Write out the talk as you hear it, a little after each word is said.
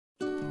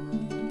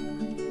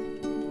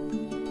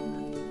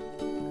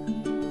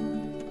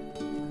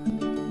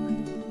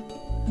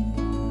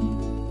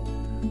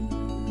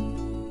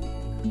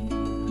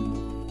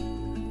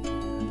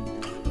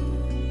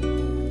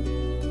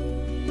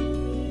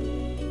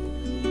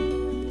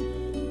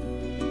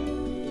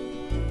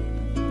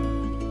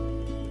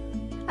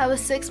I was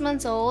 6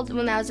 months old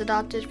when I was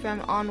adopted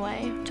from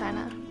Anhui,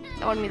 China.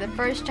 I want to be the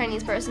first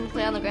Chinese person to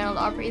play on the Grand Ole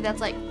Opry. That's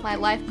like my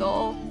life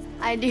goal.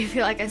 I do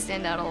feel like I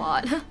stand out a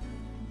lot.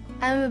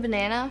 I'm a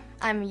banana.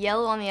 I'm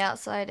yellow on the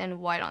outside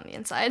and white on the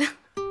inside.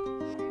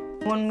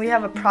 When we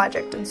have a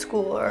project in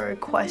school or a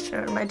question,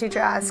 or my teacher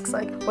asks,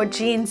 like, what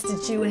genes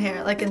did you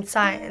inherit, like in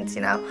science,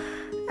 you know?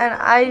 And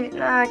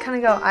I kind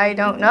of go, I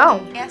don't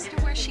know. Asked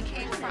her where she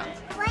came from.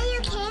 Where you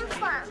came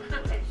from?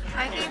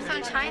 I came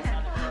from China.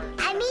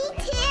 Me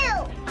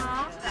too.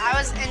 I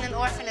was in an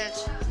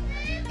orphanage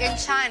in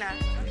China.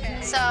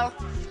 Okay. So,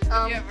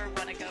 Do you ever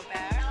want to go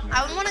back?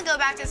 I would want to go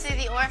back to see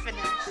the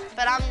orphanage,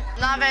 but I'm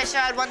not very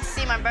sure I'd want to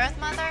see my birth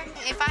mother.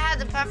 If I had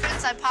the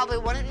preference, I probably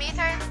wouldn't meet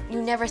her.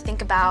 You never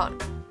think about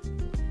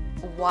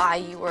why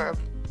you were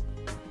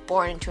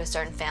born into a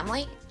certain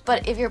family,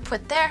 but if you're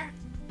put there,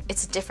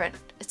 it's different.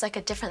 It's like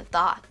a different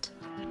thought.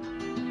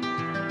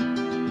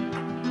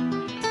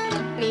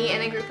 Me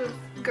and a group of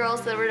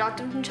girls that were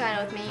adopted from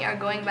China with me are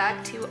going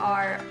back to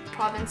our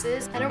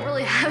provinces. I don't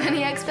really have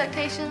any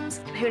expectations.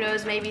 Who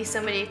knows, maybe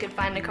somebody could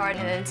find a card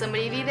and then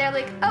somebody be there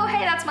like, oh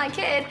hey, that's my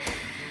kid.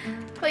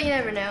 But you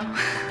never know.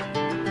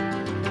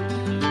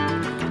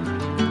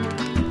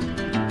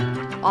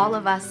 All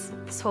of us,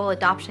 this whole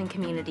adoption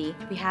community,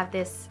 we have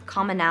this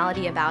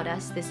commonality about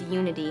us, this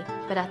unity,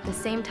 but at the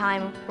same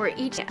time, we're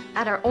each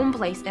at our own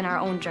place in our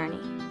own journey.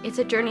 It's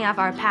a journey of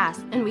our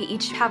past, and we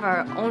each have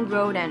our own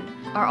road and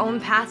our own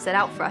path set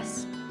out for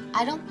us.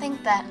 I don't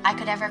think that I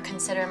could ever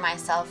consider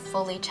myself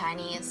fully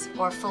Chinese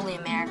or fully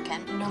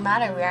American. No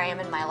matter where I am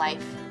in my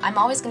life, I'm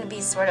always going to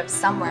be sort of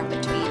somewhere in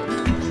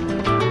between.